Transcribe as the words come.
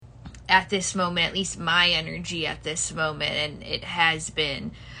at this moment, at least my energy at this moment, and it has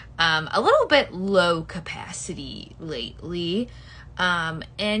been a little bit low capacity lately.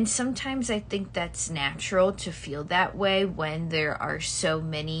 And sometimes I think that's natural to feel that way when there are so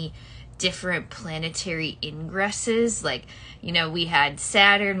many different planetary ingresses. Like, we had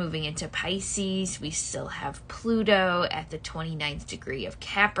Saturn moving into Pisces. We still have Pluto at the 29th degree of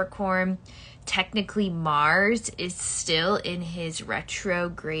Capricorn. Technically, Mars is still in his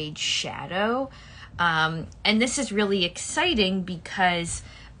retrograde shadow. And this is really exciting because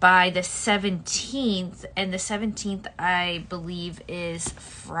by the 17th, and the 17th, I believe, is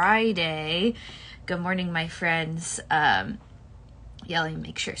Friday. Good morning, my friends. Let me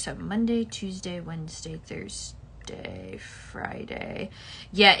make sure. So Monday, Tuesday, Wednesday, Thursday, Friday.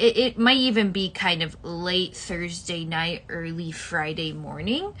 Yeah, it might even be kind of late Thursday night, early Friday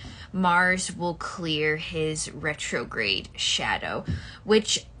morning. Mars will clear his retrograde shadow,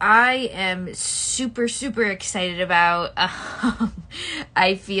 which I am super, super excited about.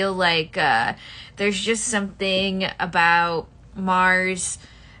 I feel like there's just something about Mars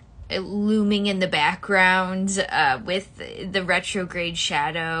looming in the background with the retrograde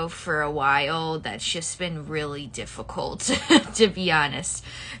shadow for a while. That's just been really difficult, to be honest,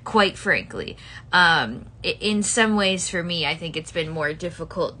 quite frankly. In some ways, for me, I think it's been more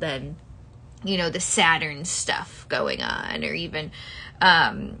difficult than, the Saturn stuff going on, or even,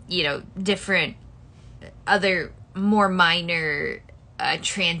 different other more minor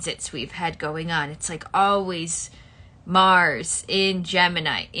transits we've had going on. It's like always Mars in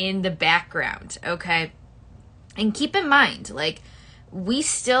Gemini in the background, okay? And keep in mind, we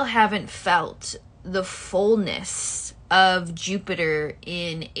still haven't felt the fullness of Jupiter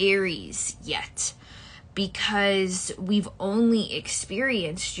in Aries yet, because we've only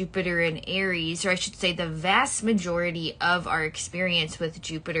experienced Jupiter in Aries, or I should say the vast majority of our experience with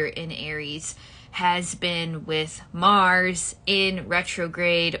Jupiter in Aries has been with Mars in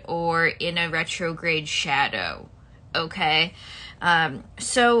retrograde or in a retrograde shadow. Okay.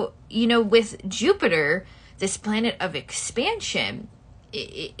 So, with Jupiter, this planet of expansion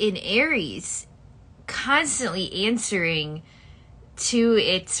in Aries, constantly answering to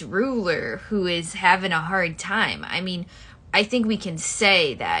its ruler who is having a hard time. I mean, I think we can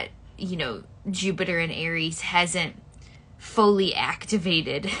say that, Jupiter in Aries hasn't fully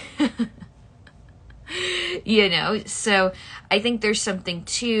activated, so I think there's something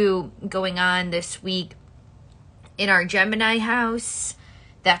too going on this week in our Gemini house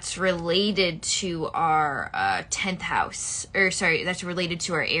that's related to our 10th house, that's related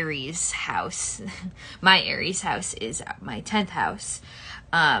to our Aries house. My Aries house is my 10th house.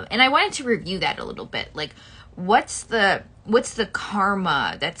 And I wanted to review that a little bit. What's the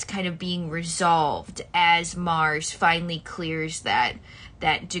karma that's kind of being resolved as Mars finally clears that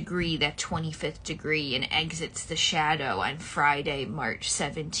degree, that 25th degree, and exits the shadow on Friday, March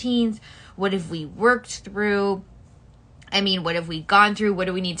 17th? What have we worked through? What have we gone through? What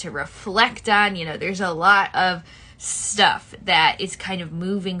do we need to reflect on? There's a lot of stuff that is kind of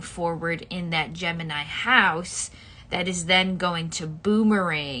moving forward in that Gemini house that is then going to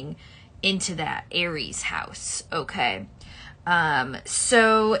boomerang into that Aries house, okay?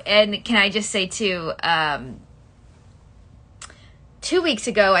 So, and can I just say too, 2 weeks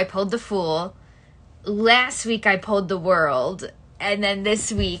ago I pulled the Fool, last week I pulled the World, and then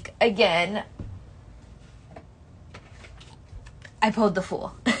this week, again, I pulled the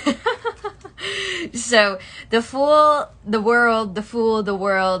Fool. So the Fool, the World, the Fool, the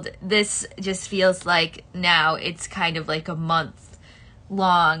World, this just feels like now it's kind of like a month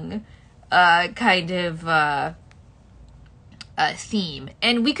long theme.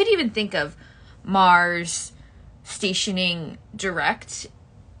 And we could even think of Mars stationing direct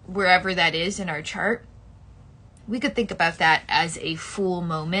wherever that is in our chart. We could think about that as a Fool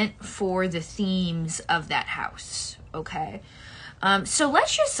moment for the themes of that house, okay? So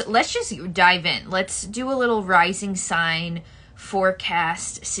let's just dive in. Let's do a little rising sign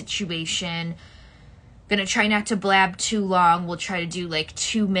forecast situation. Gonna try not to blab too long. We'll try to do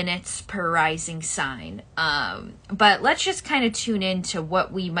 2 minutes per rising sign. But let's just kind of tune into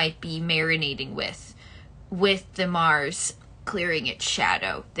what we might be marinating with the Mars clearing its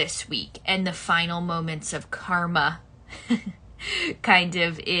shadow this week and the final moments of karma kind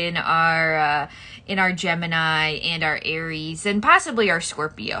of in our Gemini and our Aries and possibly our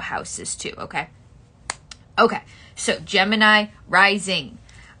Scorpio houses too, okay? Okay, so Gemini rising,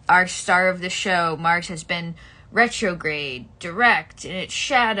 our star of the show. Mars has been retrograde, direct, in its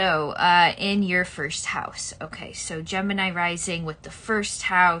shadow in your first house. Okay, so Gemini rising with the first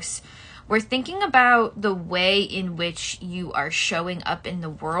house. we're thinking about the way in which you are showing up in the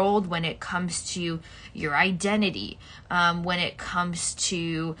world when it comes to your identity, when it comes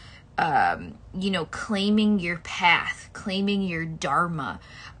to, claiming your path, claiming your dharma.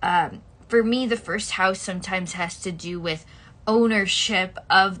 For me, the first house sometimes has to do with ownership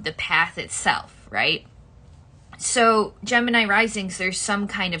of the path itself, right? So Gemini risings, there's some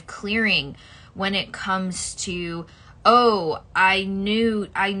kind of clearing when it comes to, I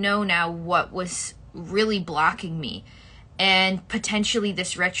know now what was really blocking me. And potentially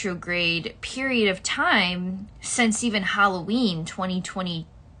this retrograde period of time, since even Halloween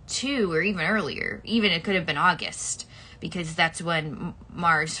 2022 or even earlier, even it could have been August, because that's when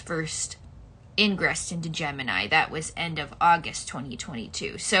Mars first ingressed into Gemini. That was end of August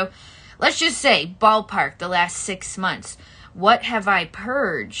 2022. So let's just say, ballpark, the last 6 months. What have I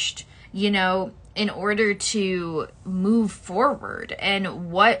purged, in order to move forward?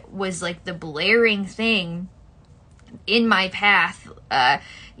 And what was like the blaring thing in my path,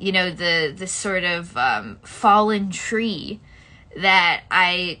 the sort of fallen tree that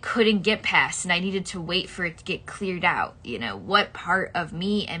I couldn't get past, and I needed to wait for it to get cleared out. What part of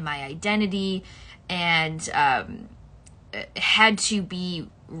me and my identity and had to be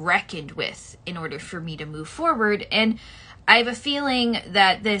reckoned with in order for me to move forward. And I have a feeling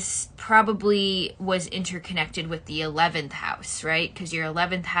that this probably was interconnected with the 11th house, right? Because your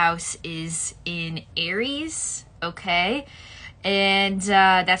 11th house is in Aries, okay? And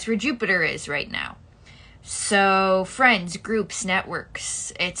that's where Jupiter is right now. So friends, groups,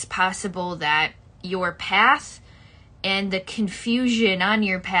 networks, it's possible that your path and the confusion on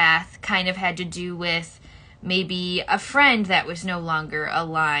your path kind of had to do with maybe a friend that was no longer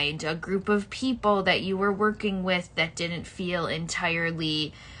aligned, a group of people that you were working with that didn't feel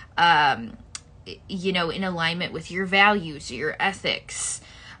entirely, in alignment with your values, your ethics.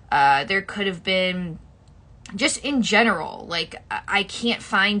 There could have been, just in general, like, I can't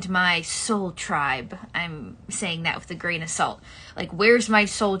find my soul tribe. I'm saying that with a grain of salt. Like, where's my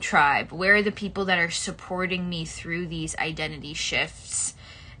soul tribe? Where are the people that are supporting me through these identity shifts?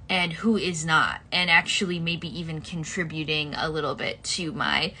 And who is not, and actually maybe even contributing a little bit to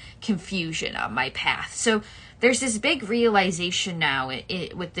my confusion on my path. So there's this big realization now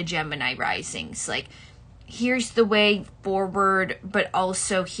with the Gemini risings, like, here's the way forward, but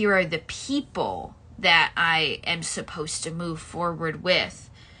also here are the people that I am supposed to move forward with,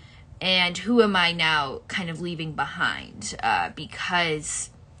 and who am I now kind of leaving behind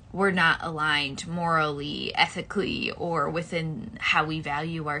because we're not aligned morally, ethically, or within how we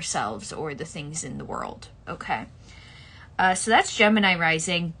value ourselves or the things in the world. Okay. So that's Gemini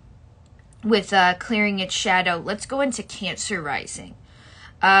rising with clearing its shadow. Let's go into Cancer rising.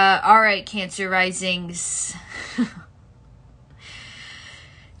 All right, Cancer risings.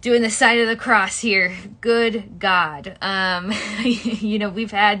 Doing the sign of the cross here. Good God.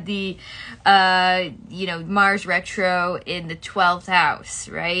 We've had the, Mars retro in the 12th house,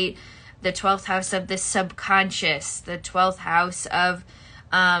 right? The 12th house of the subconscious, the 12th house of,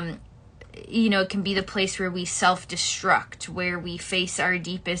 it can be the place where we self-destruct, where we face our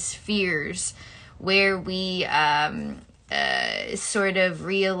deepest fears, where we, sort of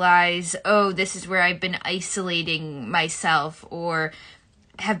realize, this is where I've been isolating myself, or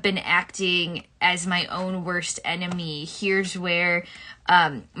have been acting as my own worst enemy. Here's where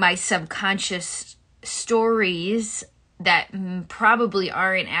my subconscious stories that probably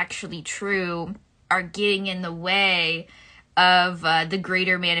aren't actually true are getting in the way of the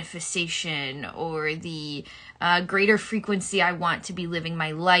greater manifestation or the greater frequency I want to be living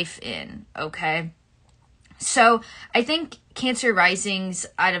my life in, okay? So I think Cancer risings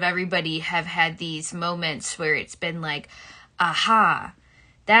out of everybody have had these moments where it's been like, aha,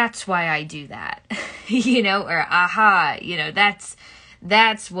 that's why I do that, or aha,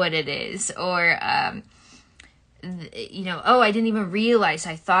 that's what it is. Or, I didn't even realize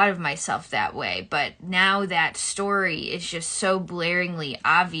I thought of myself that way. But now that story is just so blaringly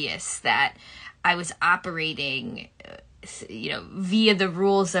obvious that I was operating, via the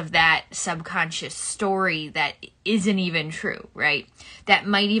rules of that subconscious story that isn't even true, right? That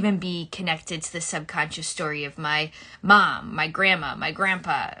might even be connected to the subconscious story of my mom, my grandma, my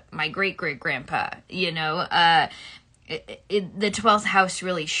grandpa, my great-great-grandpa, the 12th house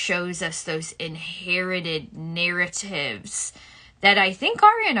really shows us those inherited narratives that I think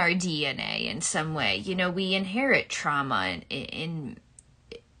are in our DNA in some way. We inherit trauma in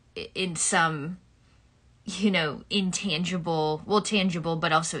some, tangible,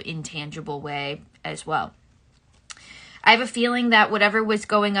 but also intangible way as well. I have a feeling that whatever was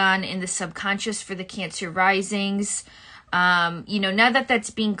going on in the subconscious for the Cancer risings Now that that's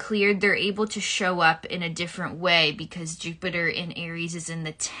being cleared, they're able to show up in a different way because Jupiter in Aries is in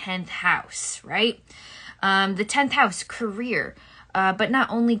the 10th house, right? The 10th house, career. But not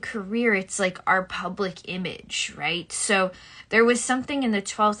only career, it's like our public image, right? So there was something in the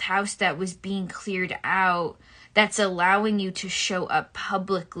 12th house that was being cleared out that's allowing you to show up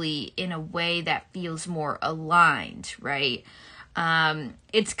publicly in a way that feels more aligned, right?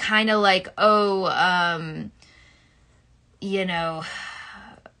 It's kind of like, you know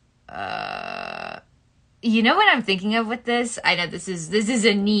what I'm thinking of with this? I know this is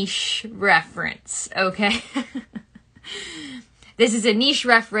a niche reference, okay? This is a niche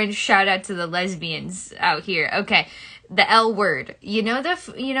reference. Shout out to the lesbians out here. Okay, the L Word.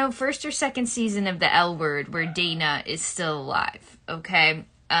 First or second season of the L Word where Dana is still alive. Okay,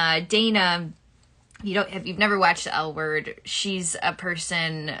 Dana. If you've never watched the L Word, she's a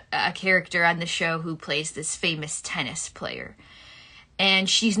character on the show who plays this famous tennis player. And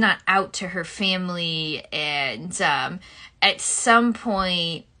she's not out to her family, and at some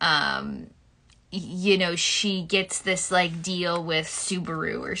point, she gets this like deal with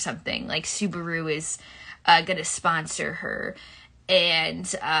Subaru or something. Like Subaru is gonna sponsor her, and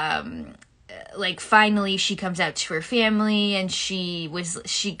finally she comes out to her family, and she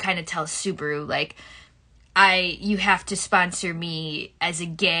kind of tells Subaru like, you have to sponsor me as a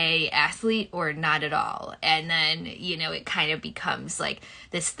gay athlete or not at all. And then, it kind of becomes like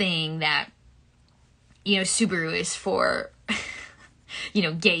this thing that, Subaru is for,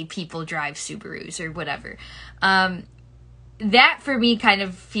 gay people drive Subarus or whatever. That for me kind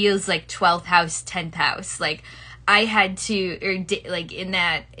of feels like 12th house, 10th house. Like I had to, in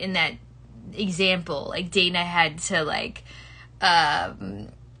that example, like Dana had to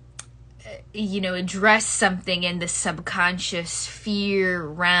address something in the subconscious fear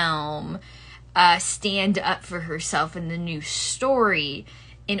realm, stand up for herself in the new story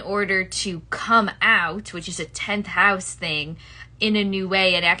in order to come out, which is a 10th house thing, in a new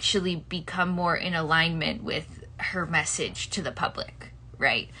way and actually become more in alignment with her message to the public,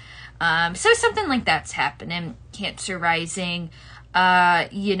 right? So something like that's happening. Cancer rising,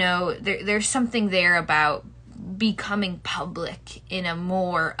 there's something there about becoming public in a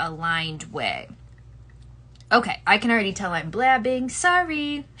more aligned way. Okay, I can already tell I'm blabbing.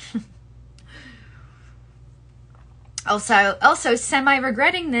 Sorry. Also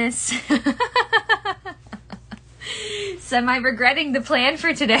semi-regretting this. Semi-regretting the plan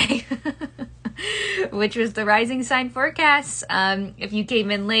for today. Which was the rising sign forecast. If you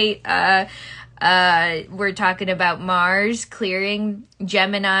came in late, we're talking about Mars clearing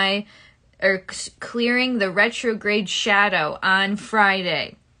Gemini, or clearing the retrograde shadow on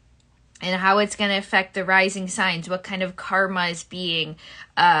Friday, and how it's going to affect the rising signs, what kind of karma is being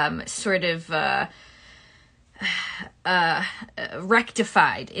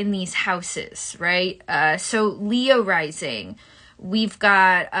rectified in these houses, right? So Leo rising, we've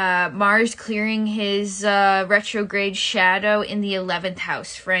got Mars clearing his retrograde shadow in the 11th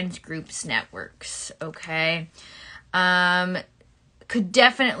house, friends, groups, networks, okay? Could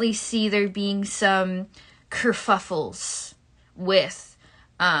definitely see there being some kerfuffles with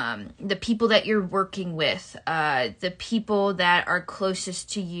the people that you're working with, the people that are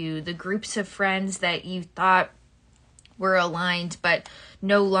closest to you, the groups of friends that you thought were aligned but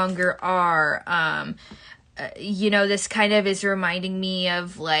no longer are. This kind of is reminding me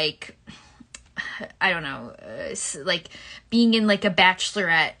of like, I don't know, like being in like a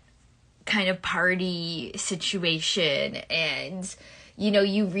bachelorette kind of party situation, and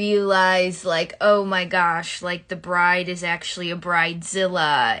you realize like, oh my gosh, like the bride is actually a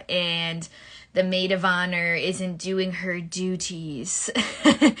bridezilla and the maid of honor isn't doing her duties.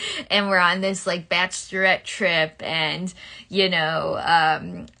 And we're on this like bachelorette trip, and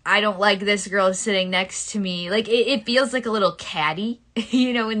I don't like this girl sitting next to me. Like it feels like a little catty,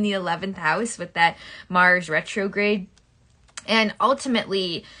 in the 11th house with that Mars retrograde. And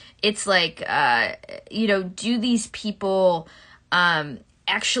ultimately it's like, do these people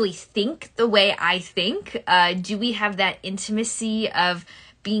actually think the way I think? Do we have that intimacy of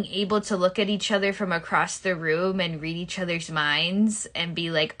being able to look at each other from across the room and read each other's minds and be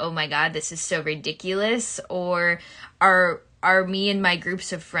like, oh my God, this is so ridiculous? Or are me and my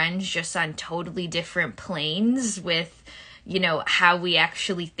groups of friends just on totally different planes with, how we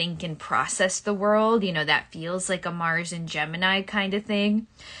actually think and process the world? That feels like a Mars and Gemini kind of thing.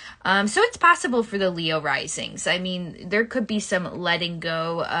 So it's possible for the Leo risings. I mean, there could be some letting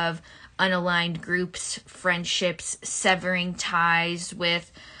go of unaligned groups, friendships, severing ties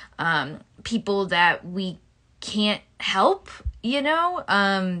with people that we can't help,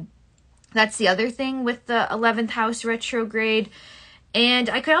 That's the other thing with the 11th house retrograde. And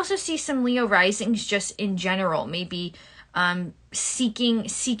I could also see some Leo risings just in general, maybe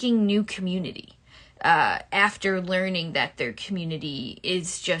seeking new community after learning that their community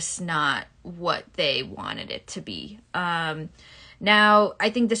is just not what they wanted it to be. Now, I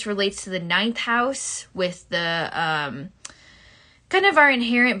think this relates to the 9th house with the kind of our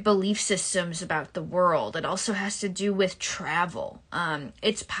inherent belief systems about the world. It also has to do with travel.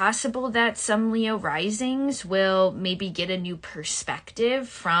 It's possible that some Leo risings will maybe get a new perspective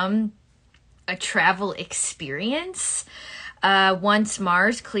from a travel experience. Once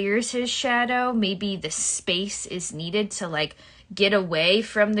Mars clears his shadow, maybe the space is needed to like get away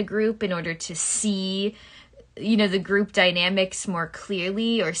from the group in order to see, the group dynamics more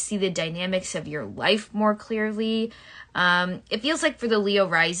clearly, or see the dynamics of your life more clearly. It feels like for the Leo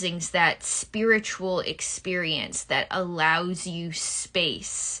risings, that spiritual experience that allows you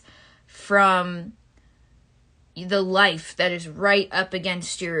space from the life that is right up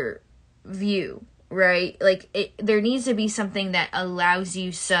against your view, right? Like there needs to be something that allows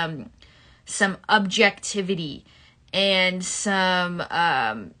you some objectivity and some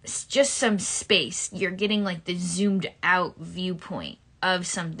just some space. You're getting like the zoomed out viewpoint of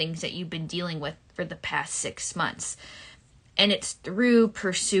some things that you've been dealing with for the past 6 months. And it's through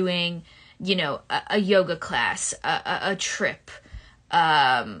pursuing, a yoga class, a trip,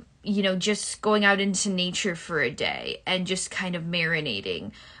 just going out into nature for a day and just kind of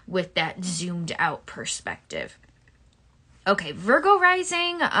marinating with that zoomed out perspective. Okay, Virgo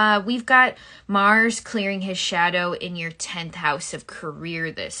rising, we've got Mars clearing his shadow in your 10th house of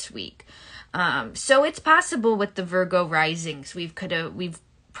career this week. So it's possible with the Virgo risings, we've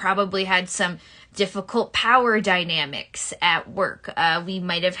probably had some difficult power dynamics at work. We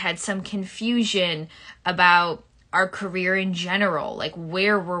might have had some confusion about our career in general, like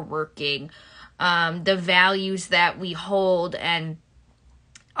where we're working, the values that we hold, and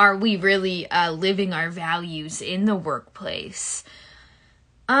are we really living our values in the workplace?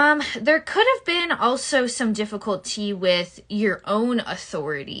 There could have been also some difficulty with your own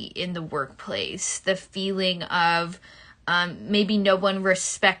authority in the workplace, the feeling of maybe no one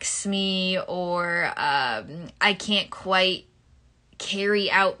respects me, or I can't quite carry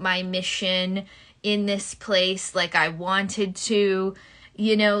out my mission in this place like I wanted to.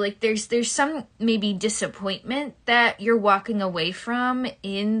 Like there's some maybe disappointment that you're walking away from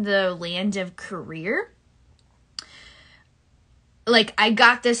in the land of career. Like, I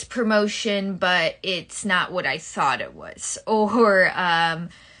got this promotion, but it's not what I thought it was. Or I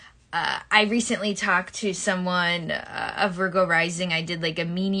recently talked to someone, a Virgo rising. I did like a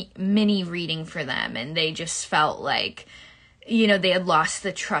mini reading for them, and they just felt like, they had lost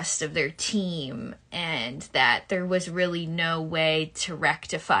the trust of their team, and that there was really no way to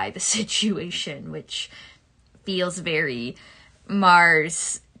rectify the situation, which feels very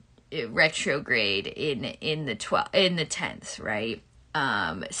Mars retrograde in the 10th, right?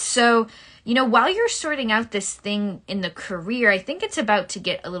 So, while you're sorting out this thing in the career, I think it's about to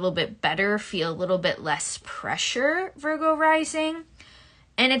get a little bit better, feel a little bit less pressure, Virgo rising.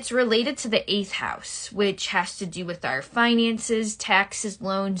 And it's related to the 8th house, which has to do with our finances, taxes,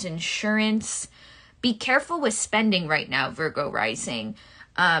 loans, insurance. Be careful with spending right now, Virgo rising.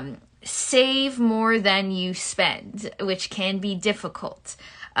 Save more than you spend, which can be difficult.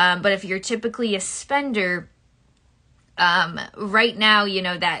 But if you're typically a spender, right now,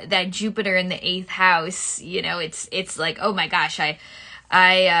 that Jupiter in the 8th house, it's like, oh my gosh,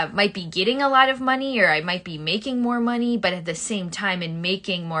 I might be getting a lot of money, or I might be making more money, but at the same time, in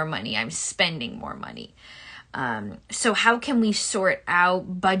making more money, I'm spending more money. So how can we sort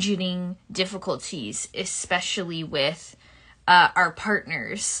out budgeting difficulties, especially with our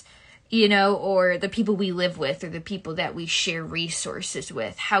partners, or the people we live with, or the people that we share resources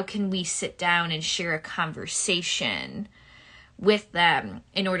with? How can we sit down and share a conversation with them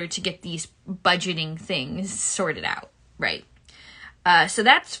in order to get these budgeting things sorted out, right? So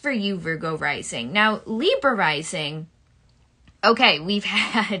that's for you, Virgo rising. Now, Libra rising, okay, we've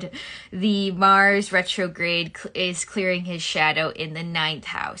had the Mars retrograde is clearing his shadow in the 9th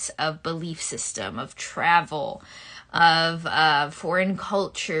house of belief system, of travel, of foreign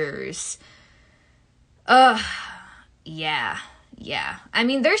cultures. Yeah. I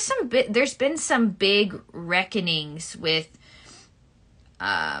mean, there's been some big reckonings with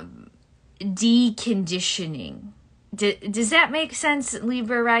deconditioning. Does that make sense,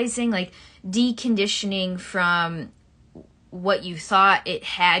 Libra rising? Like, deconditioning from what you thought it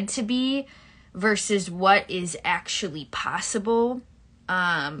had to be versus what is actually possible.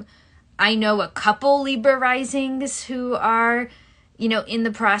 I know a couple Libra risings who are, in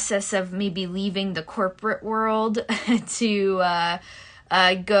the process of maybe leaving the corporate world to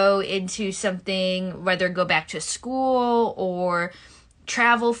go into something, whether go back to school or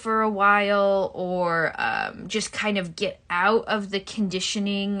travel for a while, or just kind of get out of the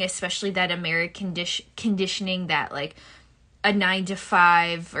conditioning, especially that American conditioning that like a 9 to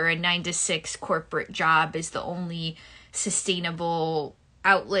 5 or a 9 to 6 corporate job is the only sustainable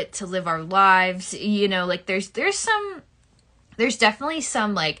outlet to live our lives. Like there's definitely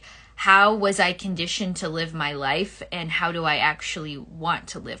some like, how was I conditioned to live my life, and how do I actually want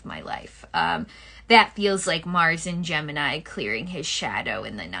to live my life? That feels like Mars in Gemini clearing his shadow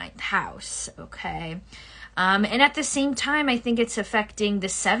in the 9th house, okay? And at the same time, I think it's affecting the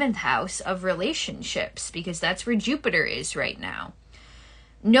 7th house of relationships, because that's where Jupiter is right now.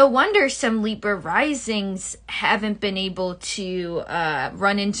 No wonder some Libra risings haven't been able to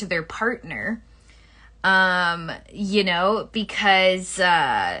run into their partner, because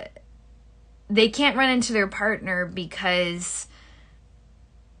they can't run into their partner because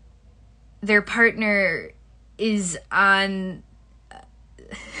their partner is on,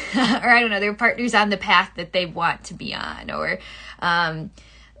 or I don't know, their partner's on the path that they want to be on, or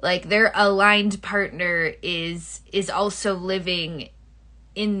like their aligned partner is also living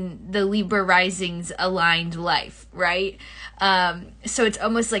in the Libra rising's aligned life, right? So it's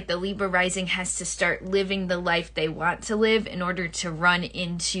almost like the Libra rising has to start living the life they want to live in order to run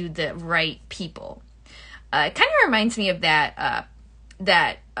into the right people. It kind of reminds me of that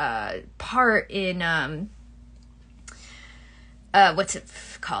part in what's it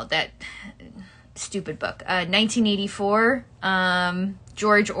called? That stupid book, 1984,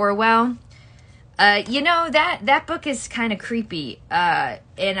 George Orwell. That book is kind of creepy,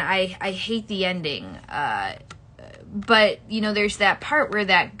 and I hate the ending. But there's that part where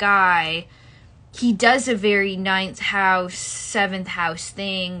that guy, he does a very 9th house, 7th house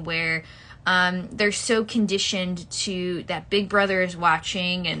thing where they're so conditioned to that Big Brother is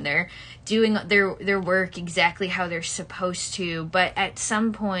watching, and they're doing their work exactly how they're supposed to. But at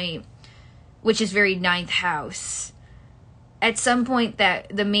some point, which is very 9th house, at some point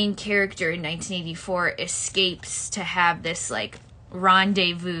that the main character in 1984 escapes to have this like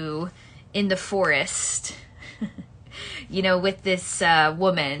rendezvous in the forest, with this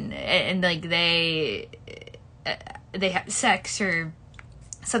woman, and like they have sex or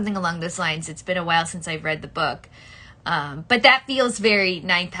something along those lines. It's been a while since I've read the book. But that feels very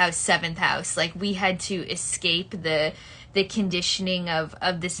 9th house, 7th house. Like we had to escape the conditioning of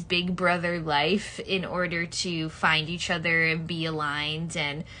this Big Brother life in order to find each other and be aligned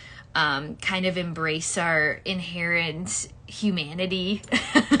and kind of embrace our inherent humanity.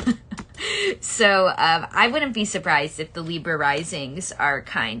 So I wouldn't be surprised if the Libra risings are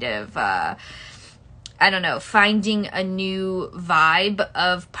kind of, finding a new vibe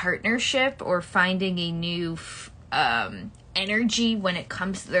of partnership, or finding a new energy when it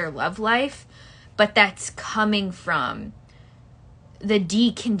comes to their love life. But that's coming from the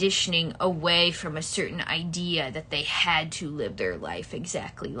deconditioning away from a certain idea that they had to live their life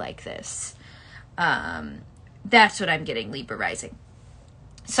exactly like this. That's what I'm getting, Libra rising.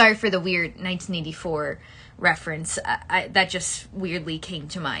 Sorry for the weird 1984 reference. That just weirdly came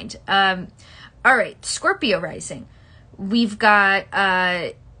to mind. All right, Scorpio rising. We've got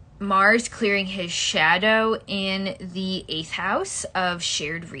Mars clearing his shadow in the 8th house of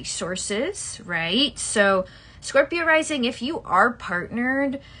shared resources, right? So Scorpio rising, if you are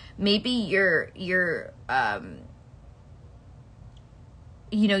partnered, maybe your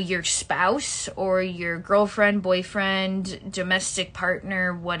spouse or your girlfriend, boyfriend, domestic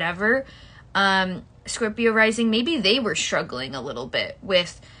partner, whatever, Scorpio rising, maybe they were struggling a little bit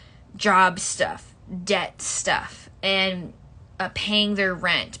with job stuff, debt stuff, and paying their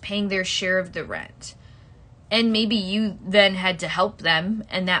rent, paying their share of the rent. And maybe you then had to help them,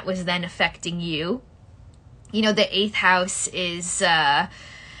 and that was then affecting you. The 8th house is, the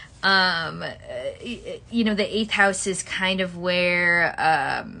 8th house is kind of where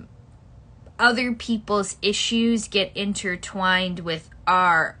other people's issues get intertwined with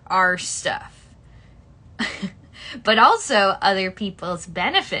our stuff. But also other people's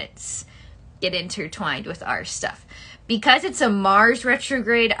benefits get intertwined with our stuff. Because it's a Mars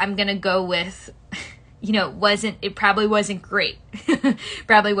retrograde, I'm going to go with, it probably wasn't great.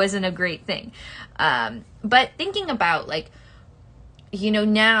 Probably wasn't a great thing. But thinking about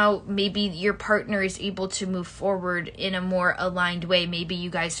now maybe your partner is able to move forward in a more aligned way. Maybe you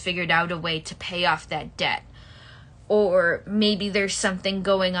guys figured out a way to pay off that debt. Or maybe there's something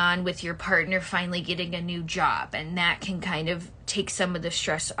going on with your partner finally getting a new job, and that can kind of take some of the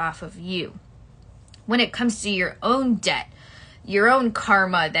stress off of you. When it comes to your own debt, your own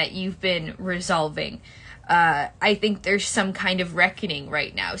karma that you've been resolving. I think there's some kind of reckoning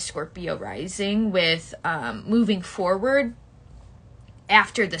right now, Scorpio rising, with moving forward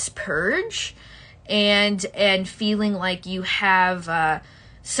after this purge, and feeling like you have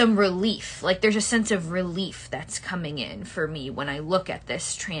some relief. Like there's a sense of relief that's coming in for me when I look at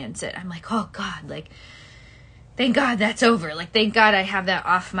this transit. I'm like, oh God, like thank God that's over. Like thank God I have that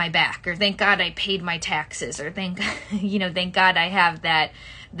off my back, or thank God I paid my taxes, or thank God I have that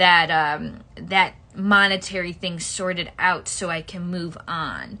monetary thing sorted out so I can move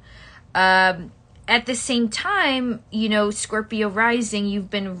on. At the same time, Scorpio rising, you've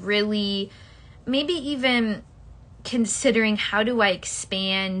been really maybe even considering, how do I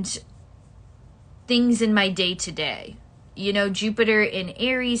expand things in my day-to-day? Jupiter in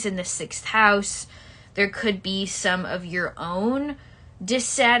Aries in the 6th house, there could be some of your own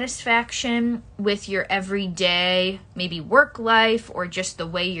dissatisfaction with your everyday, maybe work life, or just the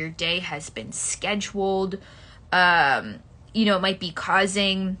way your day has been scheduled. It might be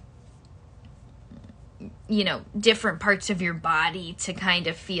causing, different parts of your body to kind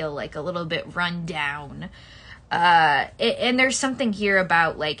of feel like a little bit run down. And there's something here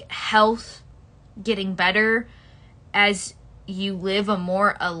about like health getting better as you live a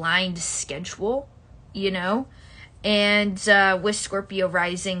more aligned schedule, And with Scorpio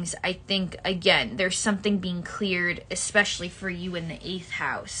risings, I think, again, there's something being cleared, especially for you in the 8th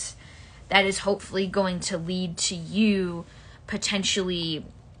house, that is hopefully going to lead to you potentially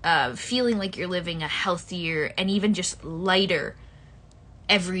feeling like you're living a healthier and even just lighter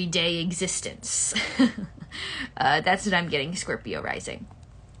everyday existence. That's what I'm getting, Scorpio rising.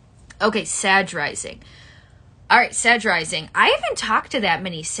 Okay, Sag rising. All right, Sag rising. I haven't talked to that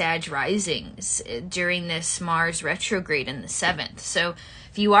many Sag risings during this Mars retrograde in the 7th. So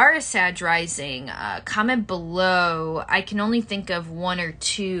if you are a Sag rising, comment below. I can only think of one or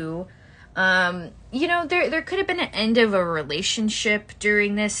two. There could have been an end of a relationship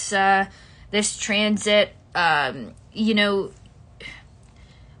during this this transit.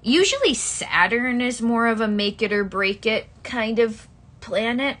 Usually Saturn is more of a make it or break it kind of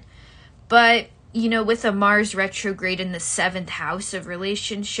planet, but with a Mars retrograde in the 7th house of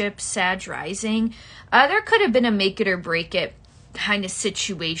relationships, Sag rising, there could have been a make it or break it kind of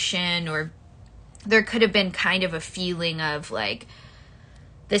situation, or there could have been kind of a feeling of like,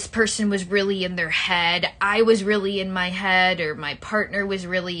 this person was really in their head, I was really in my head, or my partner was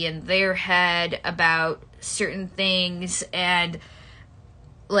really in their head about certain things, and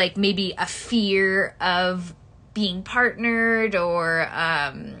like maybe a fear of being partnered, or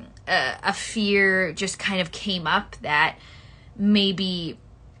a fear just kind of came up that maybe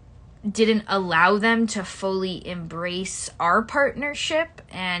didn't allow them to fully embrace our partnership,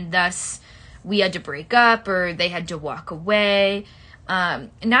 and thus we had to break up or they had to walk away.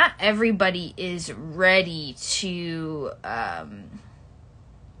 Not everybody is ready to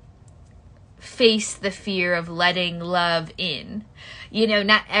face the fear of letting love in.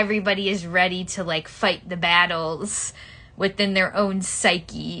 Not everybody is ready to like fight the battles within their own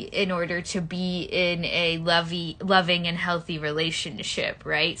psyche in order to be in a loving and healthy relationship,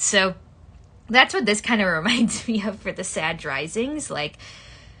 right? So that's what this kind of reminds me of for the Sag risings. Like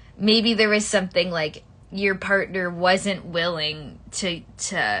maybe there was something like your partner wasn't willing to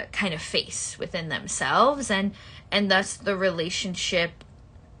kind of face within themselves, and thus the relationship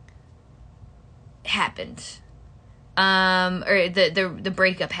happened, or the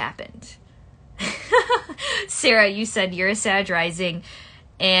breakup happened. Sarah, you said you're a Sag rising,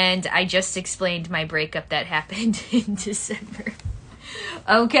 and I just explained my breakup that happened in December.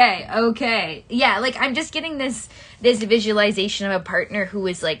 Okay. Yeah, like I'm just getting this visualization of a partner who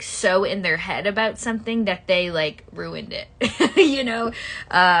was like so in their head about something that they like ruined it.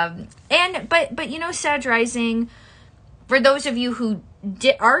 But Sag rising, for those of you who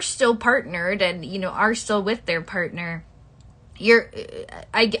are still partnered and are still with their partner,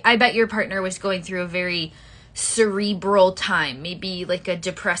 I bet your partner was going through a very cerebral time, maybe like a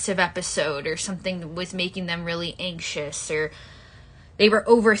depressive episode or something that was making them really anxious, or they were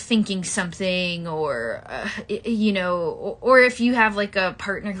overthinking something, or or if you have like a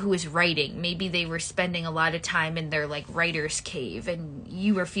partner who is writing, maybe they were spending a lot of time in their like writer's cave and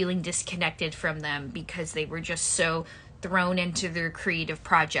you were feeling disconnected from them because they were just so thrown into their creative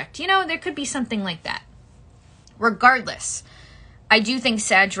project. There could be something like that. Regardless, I do think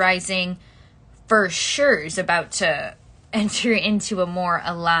Sag rising for sure is about to enter into a more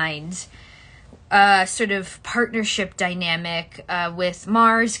aligned sort of partnership dynamic with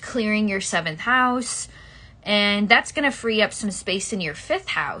Mars clearing your 7th house, and that's going to free up some space in your 5th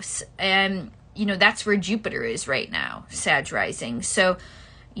house. And that's where Jupiter is right now, Sag rising. So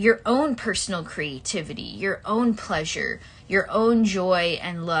your own personal creativity, your own pleasure, your own joy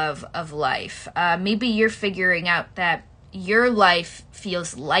and love of life. Maybe you're figuring out that your life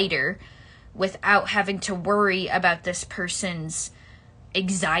feels lighter without having to worry about this person's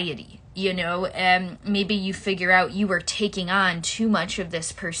anxiety, and maybe you figure out you were taking on too much of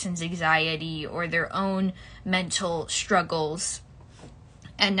this person's anxiety or their own mental struggles.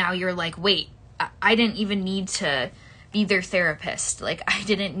 And now you're like, wait, I didn't even need to be their therapist. Like, I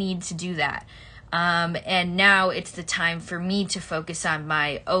didn't need to do that. And now it's the time for me to focus on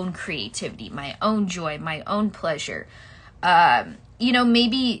my own creativity, my own joy, my own pleasure.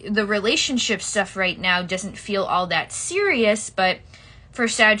 Maybe the relationship stuff right now doesn't feel all that serious, but for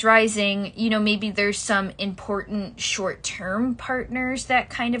Sag rising, maybe there's some important short-term partners that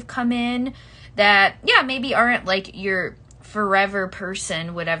kind of come in that, maybe aren't like your forever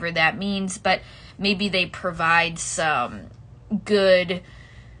person, whatever that means, but maybe they provide some good,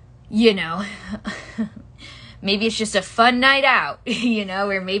 maybe it's just a fun night out,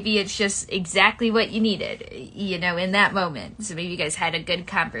 or maybe it's just exactly what you needed, in that moment. So maybe you guys had a good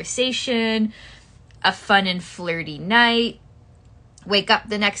conversation, a fun and flirty night, wake up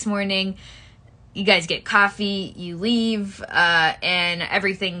the next morning, you guys get coffee, you leave, and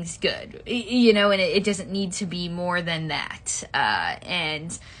everything's good, and it doesn't need to be more than that.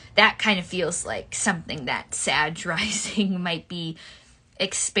 And that kind of feels like something that Sag rising might be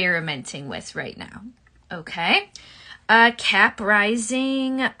experimenting with right now. Okay. Cap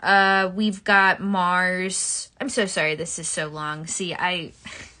rising, we've got Mars. I'm so sorry this is so long. See,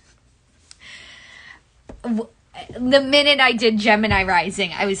 the minute I did Gemini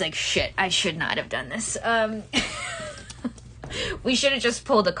rising, I was like, shit, I should not have done this. We should have just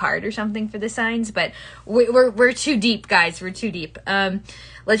pulled a card or something for the signs, but we're too deep, guys. We're too deep.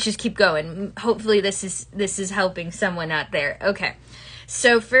 Let's just keep going. Hopefully this is helping someone out there. Okay.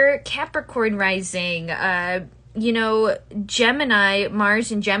 So for Capricorn rising, Gemini,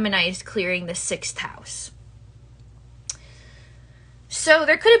 Mars in Gemini is clearing the 6th house. So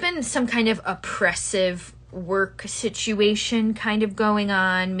there could have been some kind of oppressive work situation kind of going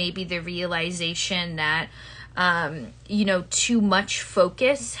on. Maybe the realization that, too much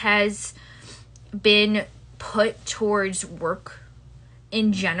focus has been put towards work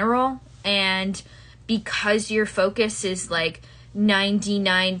in general. And because your focus is like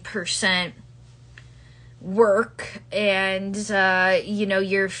 99% work and,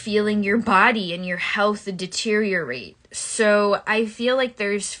 you're feeling your body and your health deteriorate. So I feel like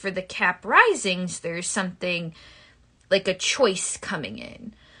for the Cap risings, there's something like a choice coming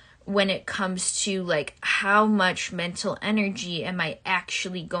in when it comes to like how much mental energy am I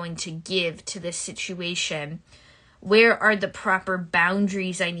actually going to give to this situation? Where are the proper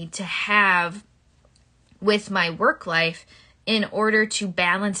boundaries I need to have with my work life in order to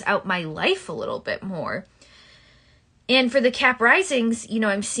balance out my life a little bit more? And for the Cap risings,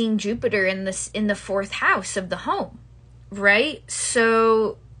 I'm seeing Jupiter in the 4th house of the home, right?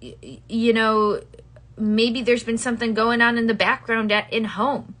 So, maybe there's been something going on in the background in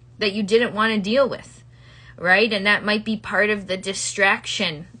home that you didn't want to deal with, right? And that might be part of the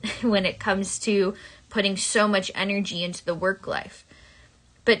distraction when it comes to putting so much energy into the work life.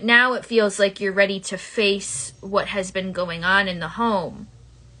 But now it feels like you're ready to face what has been going on in the home.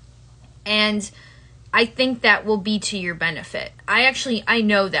 And I think that will be to your benefit. I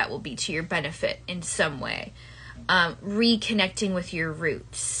know that will be to your benefit in some way. Reconnecting with your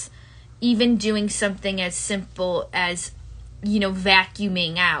roots. Even doing something as simple as,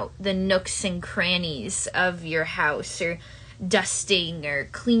 vacuuming out the nooks and crannies of your house, or dusting or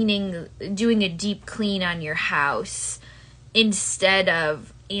cleaning, doing a deep clean on your house instead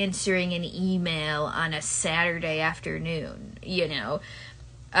of answering an email on a Saturday afternoon,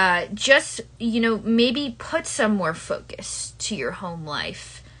 maybe put some more focus to your home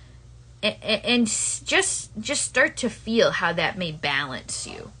life and just start to feel how that may balance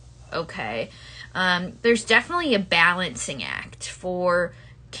you. Okay. There's definitely a balancing act for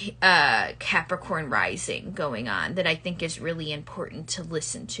Capricorn rising going on that I think is really important to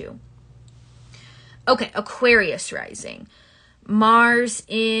listen to. Okay, Aquarius rising. Mars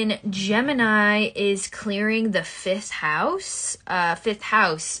in Gemini is clearing the 5th house. 5th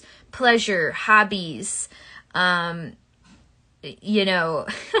house, pleasure, hobbies,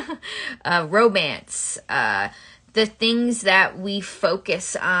 romance, the things that we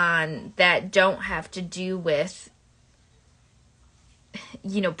focus on that don't have to do with,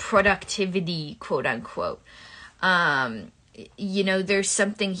 productivity, quote unquote. There's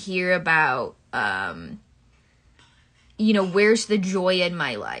something here about, where's the joy in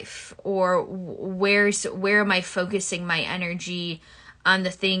my life? Or where am I focusing my energy on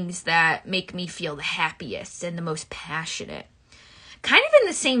the things that make me feel the happiest and the most passionate? Kind of in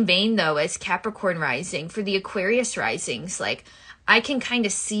the same vein, though, as Capricorn rising, for the Aquarius risings, like, I can kind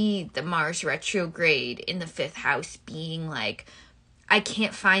of see the Mars retrograde in the 5th house being like, I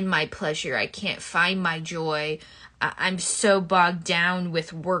can't find my pleasure. I can't find my joy. I'm so bogged down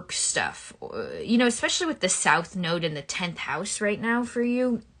with work stuff, especially with the South Node in the 10th house right now for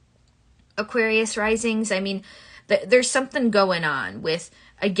you, Aquarius risings. I mean, there's something going on with,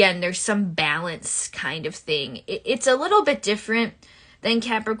 again, there's some balance kind of thing. It's a little bit different than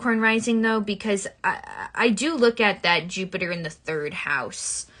Capricorn rising, though, because I do look at that Jupiter in the 3rd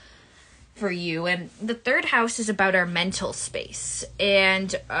house for you. And the 3rd house is about our mental space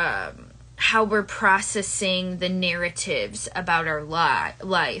and how we're processing the narratives about our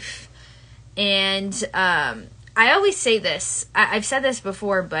life. And I always say this, I've said this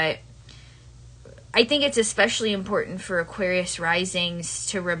before, but I think it's especially important for Aquarius risings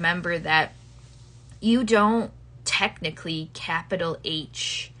to remember that you don't technically, capital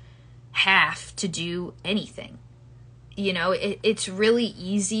H, have to do anything. It's really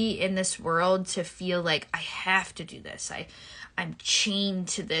easy in this world to feel like I have to do this. I'm chained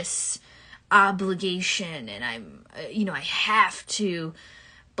to this obligation and I have to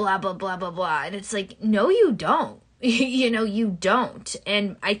blah, blah, blah, blah, blah. And it's like, no, you don't. You don't.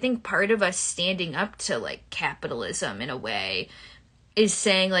 And I think part of us standing up to like capitalism in a way is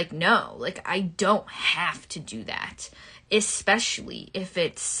saying like, no, like I don't have to do that, especially if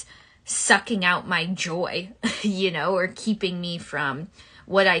it's sucking out my joy, or keeping me from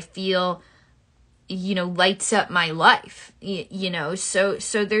what I feel, lights up my life,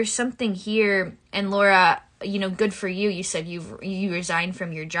 so there's something here. And Laura, good for you. You said you resigned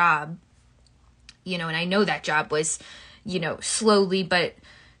from your job, and I know that job was, slowly but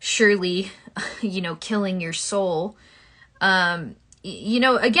surely, killing your soul.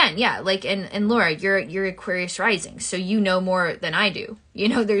 Again, yeah, like, and Laura, you're Aquarius rising, so more than I do.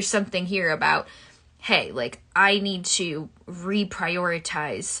 There's something here about, hey, like, I need to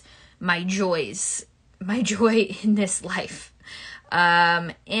reprioritize my joy in this life.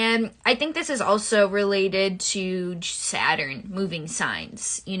 And I think this is also related to Saturn moving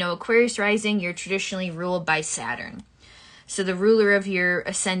signs. Aquarius rising, you're traditionally ruled by Saturn. So the ruler of your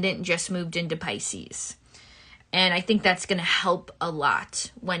ascendant just moved into Pisces. And I think that's going to help a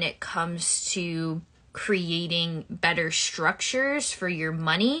lot when it comes to creating better structures for your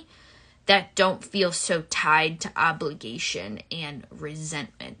money that don't feel so tied to obligation and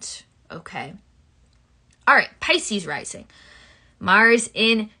resentment. Okay. All right. Pisces rising. Mars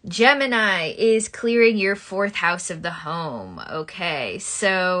in Gemini is clearing your 4th house of the home. Okay.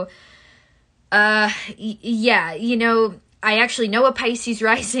 So, yeah, I actually know a Pisces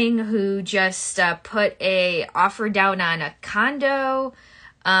rising who just put a offer down on a condo.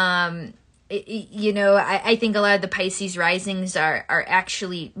 I think a lot of the Pisces risings are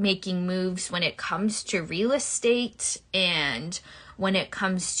actually making moves when it comes to real estate and when it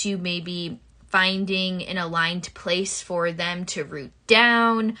comes to maybe finding an aligned place for them to root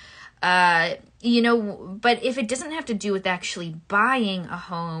down. But if it doesn't have to do with actually buying a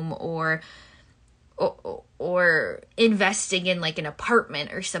home or investing in like an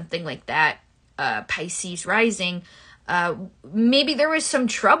apartment or something like that, Pisces rising, maybe there was some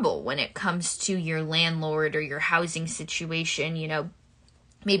trouble when it comes to your landlord or your housing situation,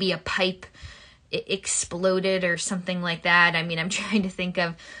 maybe a pipe exploded or something like that. I mean, I'm trying to think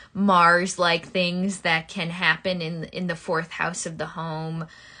of Mars-like things that can happen in the 4th house of the home.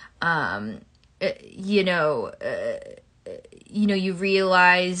 You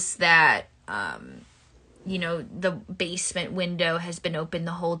realize that, the basement window has been open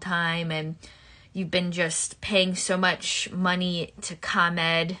the whole time and you've been just paying so much money to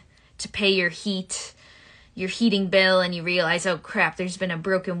ComEd to pay your heating bill, and you realize, oh crap, there's been a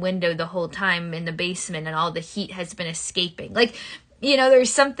broken window the whole time in the basement and all the heat has been escaping. Like, there's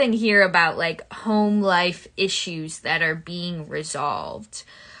something here about like home life issues that are being resolved.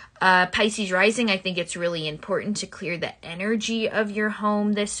 Pisces rising, I think it's really important to clear the energy of your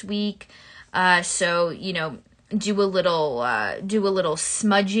home this week. So, do a little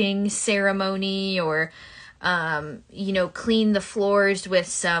smudging ceremony or, clean the floors with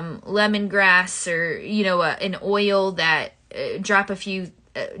some lemongrass or, an oil that, drop a few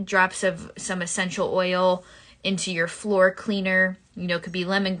drops of some essential oil into your floor cleaner. It could be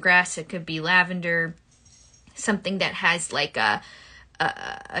lemongrass, it could be lavender, something that has like a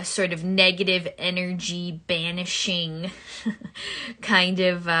sort of negative energy banishing kind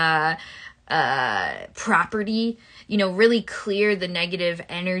of property, really clear the negative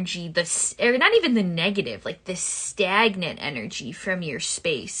energy, or not even the negative, like the stagnant energy from your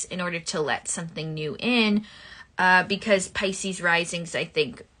space in order to let something new in, because Pisces risings, I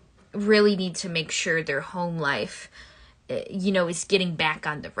think, really need to make sure their home life, is getting back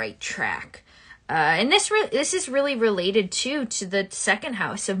on the right track. And this is really related to the second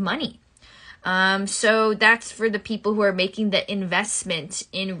house of money. So that's for the people who are making the investment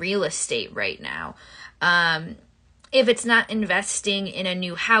in real estate right now. If it's not investing in a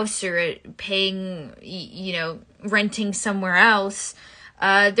new house or paying, renting somewhere else,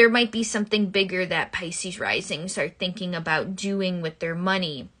 there might be something bigger that Pisces risings are thinking about doing with their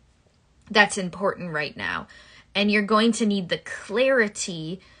money that's important right now. And you're going to need the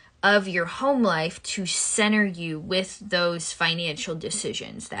clarity of your home life to center you with those financial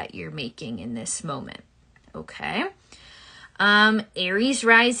decisions that you're making in this moment. Okay. Aries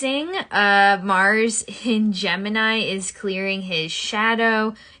rising, Mars in Gemini is clearing his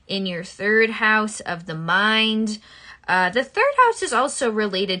shadow in your third house of the mind. The third house is also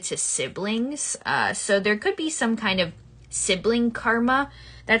related to siblings. So there could be some kind of sibling karma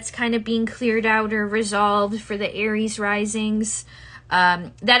that's kind of being cleared out or resolved for the Aries risings.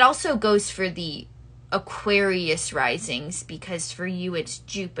 That also goes for the Aquarius risings, because for you it's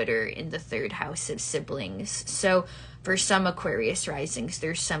Jupiter in the third house of siblings. So for some Aquarius risings,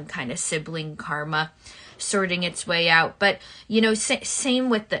 there's some kind of sibling karma sorting its way out. But, same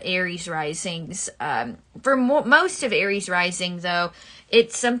with the Aries risings. For most of Aries rising, though,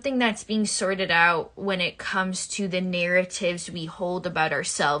 it's something that's being sorted out when it comes to the narratives we hold about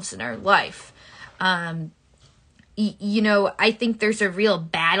ourselves and our life. I think there's a real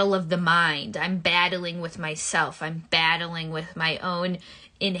battle of the mind. I'm battling with myself. I'm battling with my own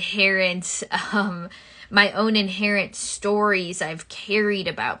inherent stories I've carried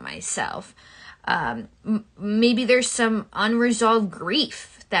about myself. Maybe there's some unresolved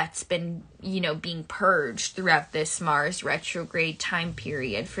grief that's been, being purged throughout this Mars retrograde time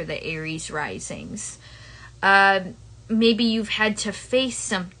period for the Aries risings. Maybe you've had to face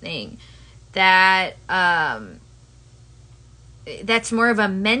something that, that's more of a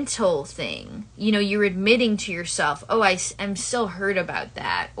mental thing. You're admitting to yourself, oh, I'm still hurt about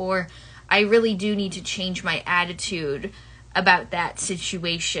that. Or I really do need to change my attitude about that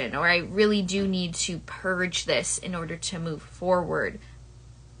situation. Or I really do need to purge this in order to move forward.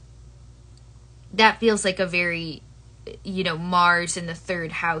 That feels like a very, Mars in the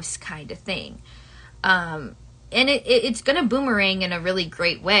third house kind of thing. And it's going to boomerang in a really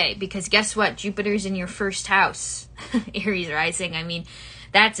great way, because guess what? Jupiter's in your first house, Aries rising. I mean,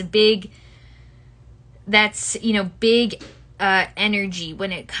 that's big. That's, big energy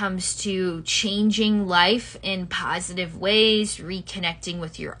when it comes to changing life in positive ways, reconnecting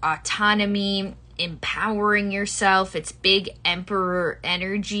with your autonomy, empowering yourself. It's big Emperor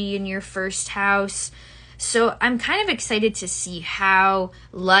energy in your first house. So I'm kind of excited to see how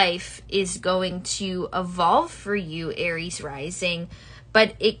life is going to evolve for you, Aries rising.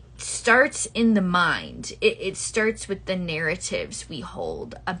 But it starts in the mind. It starts with the narratives we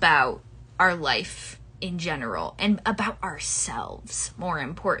hold about our life in general and about ourselves, more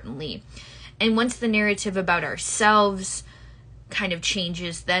importantly. And once the narrative about ourselves kind of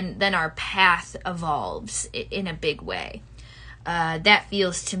changes, then our path evolves in a big way. That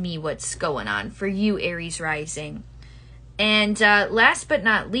feels to me what's going on for you, Aries rising. And last but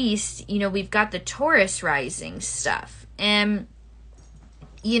not least, we've got the Taurus rising stuff. And,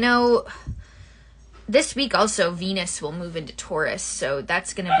 this week also Venus will move into Taurus. So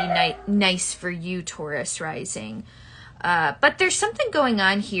that's going to be nice for you, Taurus rising. But there's something going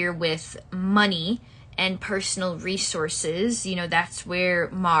on here with money and personal resources. That's where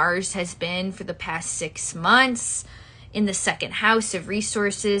Mars has been for the past 6 months. In the second house of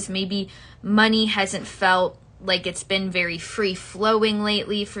resources, maybe money hasn't felt like it's been very free flowing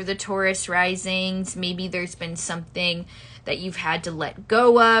lately for the Taurus risings. Maybe there's been something that you've had to let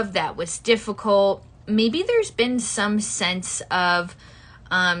go of that was difficult. Maybe there's been some sense of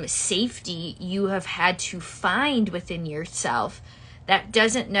safety you have had to find within yourself that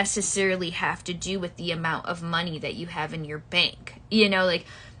doesn't necessarily have to do with the amount of money that you have in your bank.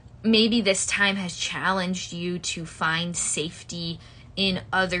 Maybe this time has challenged you to find safety in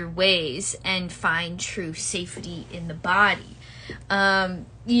other ways and find true safety in the body.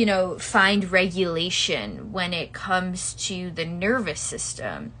 Find regulation when it comes to the nervous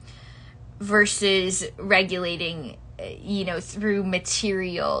system versus regulating, through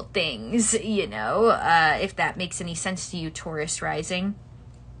material things, if that makes any sense to you, Taurus rising.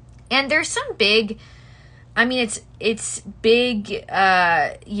 And there's some big I mean, it's big,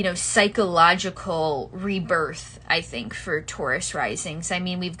 psychological rebirth, I think, for Taurus risings. I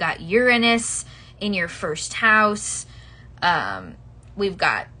mean, we've got Uranus in your first house. We've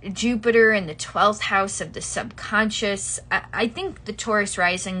got Jupiter in the 12th house of the subconscious. I think the Taurus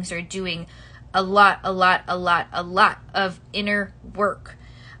risings are doing a lot of inner work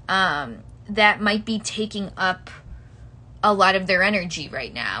that might be taking up a lot of their energy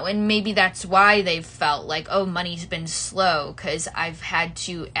right now. And maybe that's why they've felt like, oh, money's been slow, because I've had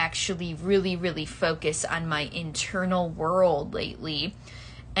to actually really focus on my internal world lately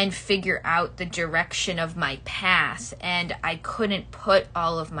and figure out the direction of my path. And I couldn't put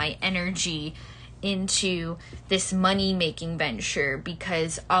all of my energy into this money-making venture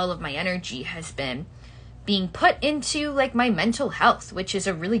because all of my energy has been being put into like my mental health, which is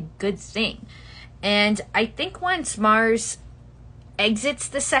a really good thing. And I think once Mars exits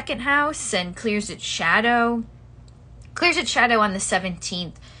the second house and clears its shadow on the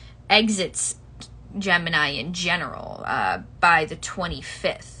 17th, exits Gemini in general by the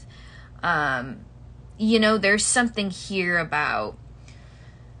 25th. There's something here about,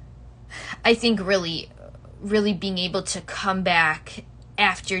 I think, really being able to come back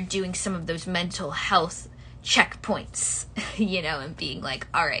after doing some of those mental health checkpoints, and being like,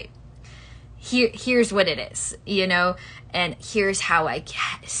 all right, here's what it is, and here's how I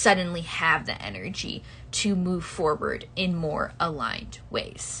suddenly have the energy to move forward in more aligned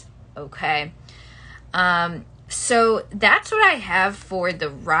ways. Okay. So that's what I have for the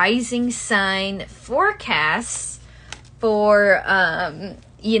rising sign forecasts for,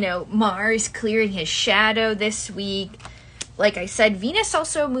 Mars clearing his shadow this week. Like I said, Venus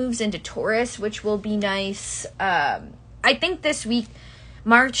also moves into Taurus, which will be nice. I think this week,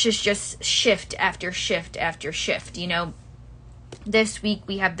 March is just shift after shift after shift. This week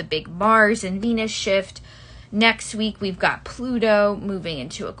we have the big Mars and Venus shift. Next week we've got Pluto moving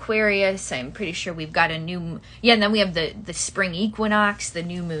into Aquarius. I'm pretty sure we've got and then we have the spring equinox, the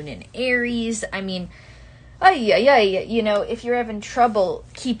new moon in Aries. I mean, if you're having trouble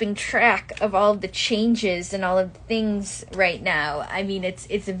keeping track of all of the changes and all of the things right now, I mean, it's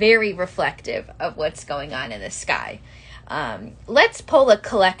very reflective of what's going on in the sky. Let's pull a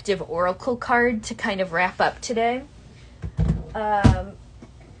collective oracle card to kind of wrap up today.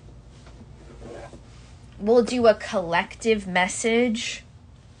 We'll do a collective message.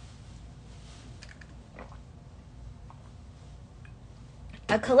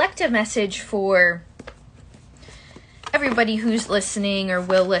 A collective message for everybody who's listening or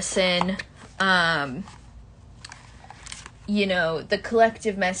will listen. The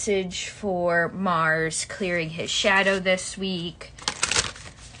collective message for Mars clearing his shadow this week.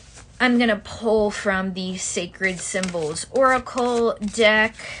 I'm going to pull from the Sacred Symbols Oracle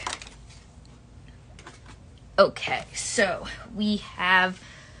deck. Okay, so we have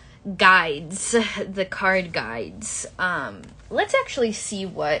guides, the card guides. Let's actually see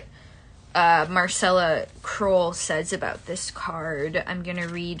what Marcella Kroll says about this card. I'm going to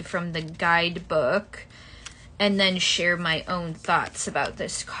read from the guidebook and then share my own thoughts about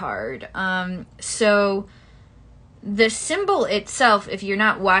this card. So the symbol itself, if you're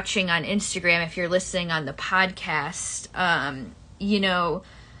not watching on Instagram, if you're listening on the podcast,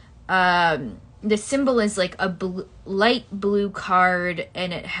 the symbol is like a light blue card,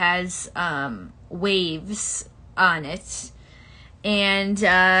 and it has waves on it.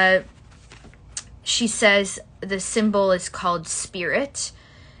 And she says the symbol is called spirit.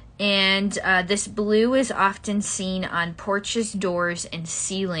 And this blue is often seen on porches, doors, and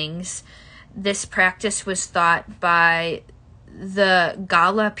ceilings. This practice was thought by the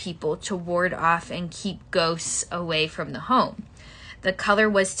Gala people to ward off and keep ghosts away from the home. The color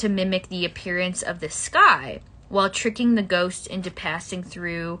was to mimic the appearance of the sky while tricking the ghost into passing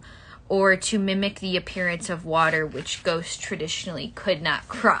through, or to mimic the appearance of water, which ghosts traditionally could not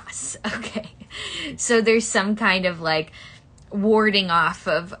cross. Okay, so there's some kind of like warding off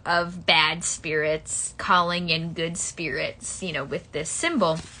of bad spirits, calling in good spirits, with this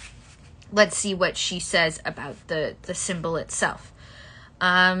symbol. Let's see what she says about the symbol itself.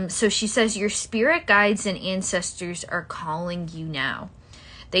 So she says, your spirit guides and ancestors are calling you now.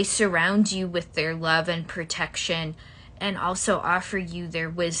 They surround you with their love and protection and also offer you their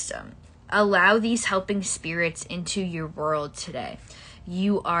wisdom. Allow these helping spirits into your world today.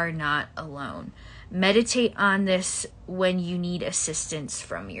 You are not alone. Meditate on this when you need assistance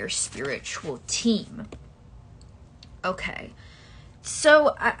from your spiritual team. Okay.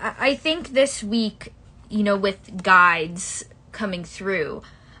 So I think this week, with guides coming through,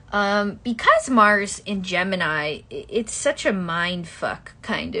 Because Mars in Gemini, it's such a mind fuck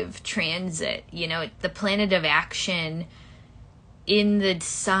kind of transit. You know, the planet of action in the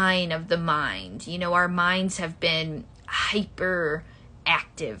sign of the mind. You know, our minds have been hyper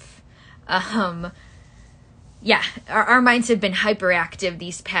active. Our minds have been hyperactive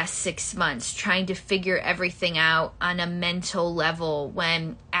these past 6 months, trying to figure everything out on a mental level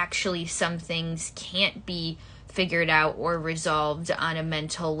when actually some things can't be figured out or resolved on a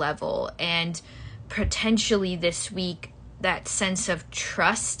mental level. And potentially this week, that sense of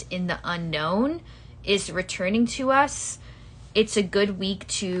trust in the unknown is returning to us. It's a good week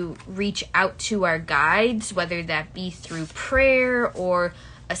to reach out to our guides, whether that be through prayer or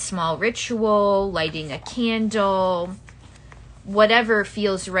a small ritual, lighting a candle, whatever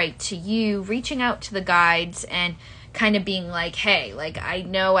feels right to you, reaching out to the guides and kind of being like, hey, like, I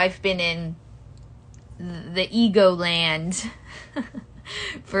know I've been in the ego land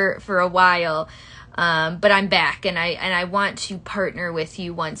for a while, but I'm back, and I want to partner with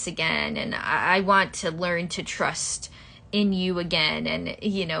you once again, and I want to learn to trust in you again, and,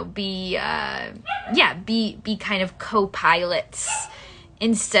 you know, be kind of co-pilots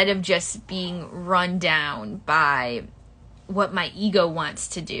instead of just being run down by what my ego wants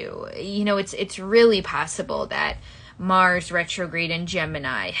to do. You know, it's really possible that Mars retrograde in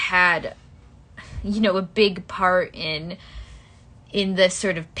Gemini had, you know, a big part in the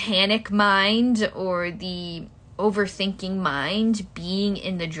sort of panic mind or the overthinking mind being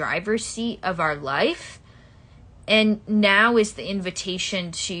in the driver's seat of our life. And now is the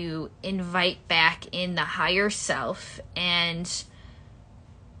invitation to invite back in the higher self and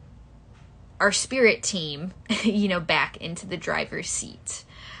our spirit team, you know, back into the driver's seat.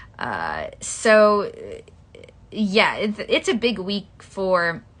 It's a big week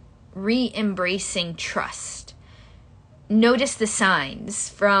for re-embracing trust. Notice the signs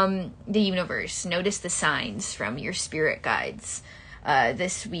from the universe. Notice the signs from your spirit guides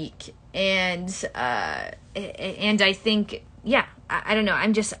this week. And I think, I don't know.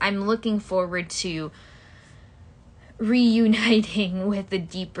 I'm looking forward to reuniting with a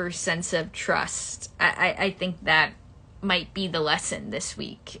deeper sense of trust. I think that might be the lesson this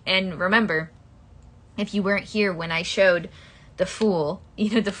week. And remember, if you weren't here when I showed the Fool, you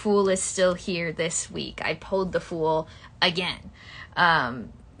know, the Fool is still here this week. I pulled the Fool again.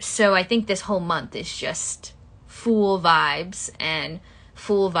 So I think this whole month is just Fool vibes, and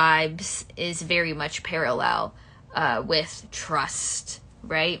Fool vibes is very much parallel with trust,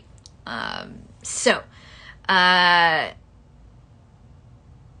 right?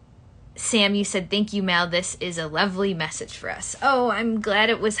 Sam, you said, thank you, Mel. This is a lovely message for us. Oh, I'm glad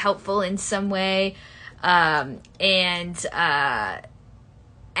it was helpful in some way. Alexandra,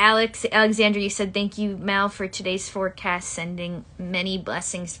 you said, thank you, Mel, for today's forecast, sending many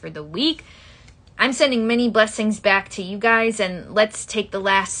blessings for the week. I'm sending many blessings back to you guys, and let's take the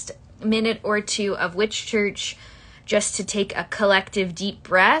last minute or two of Witch Church just to take a collective deep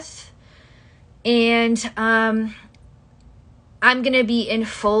breath. And I'm going to be in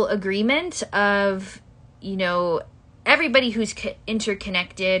full agreement of, you know, everybody who's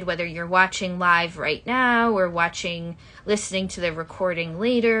interconnected, whether you're watching live right now or listening to the recording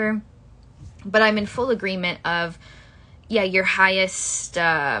later. But I'm in full agreement of, your highest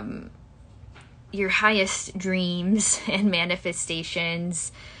dreams and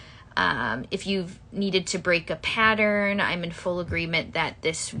manifestations. If you've needed to break a pattern, I'm in full agreement that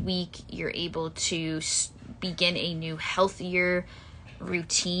this week you're able to begin a new, healthier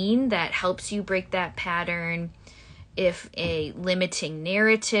routine that helps you break that pattern. If a limiting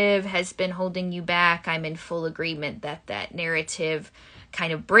narrative has been holding you back, I'm in full agreement that that narrative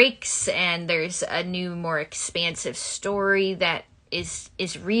kind of breaks and there's a new, more expansive story that is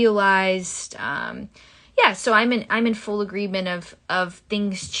realized. So I'm in full agreement of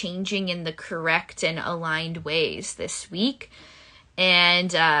things changing in the correct and aligned ways this week.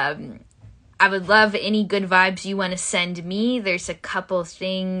 And I would love any good vibes you want to send me. There's a couple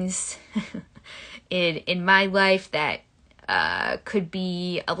things in my life that could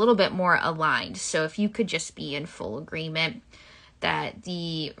be a little bit more aligned. So if you could just be in full agreement that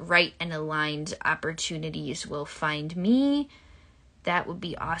the right and aligned opportunities will find me, that would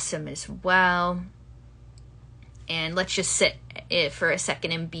be awesome as well. And let's just sit for a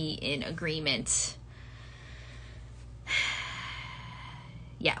second and be in agreement.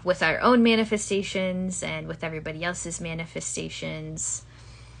 With our own manifestations and with everybody else's manifestations.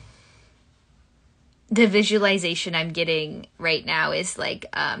 The visualization I'm getting right now is like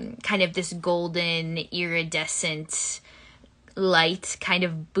kind of this golden, iridescent light kind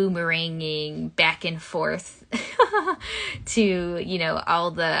of boomeranging back and forth to, you know,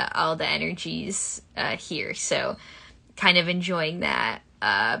 all the energies here. So kind of enjoying that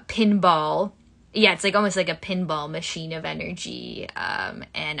pinball. Yeah, it's like almost like a pinball machine of energy,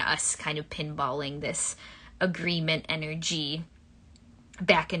 and us kind of pinballing this agreement energy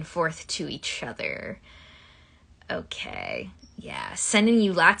back and forth to each other. Okay. Yeah, sending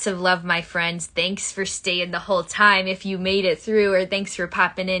you lots of love, my friends. Thanks for staying the whole time if you made it through, or thanks for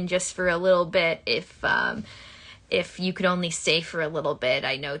popping in just for a little bit if you could only stay for a little bit.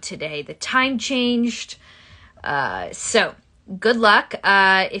 I know today the time changed. So good luck.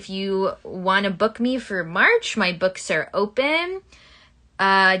 If you want to book me for March, my books are open.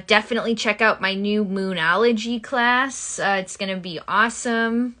 Definitely check out my new Moonology class. It's going to be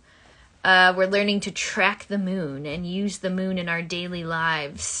awesome. We're learning to track the moon and use the moon in our daily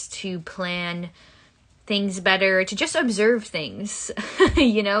lives to plan things better, to just observe things.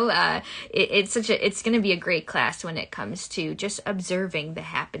 You know, it's going to be a great class when it comes to just observing the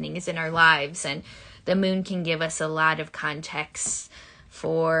happenings in our lives, and the moon can give us a lot of context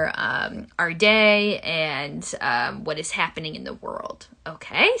for our day and what is happening in the world.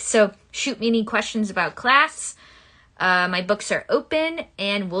 Okay, so shoot me any questions about class. My books are open,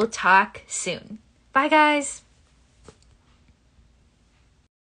 and we'll talk soon. Bye, guys.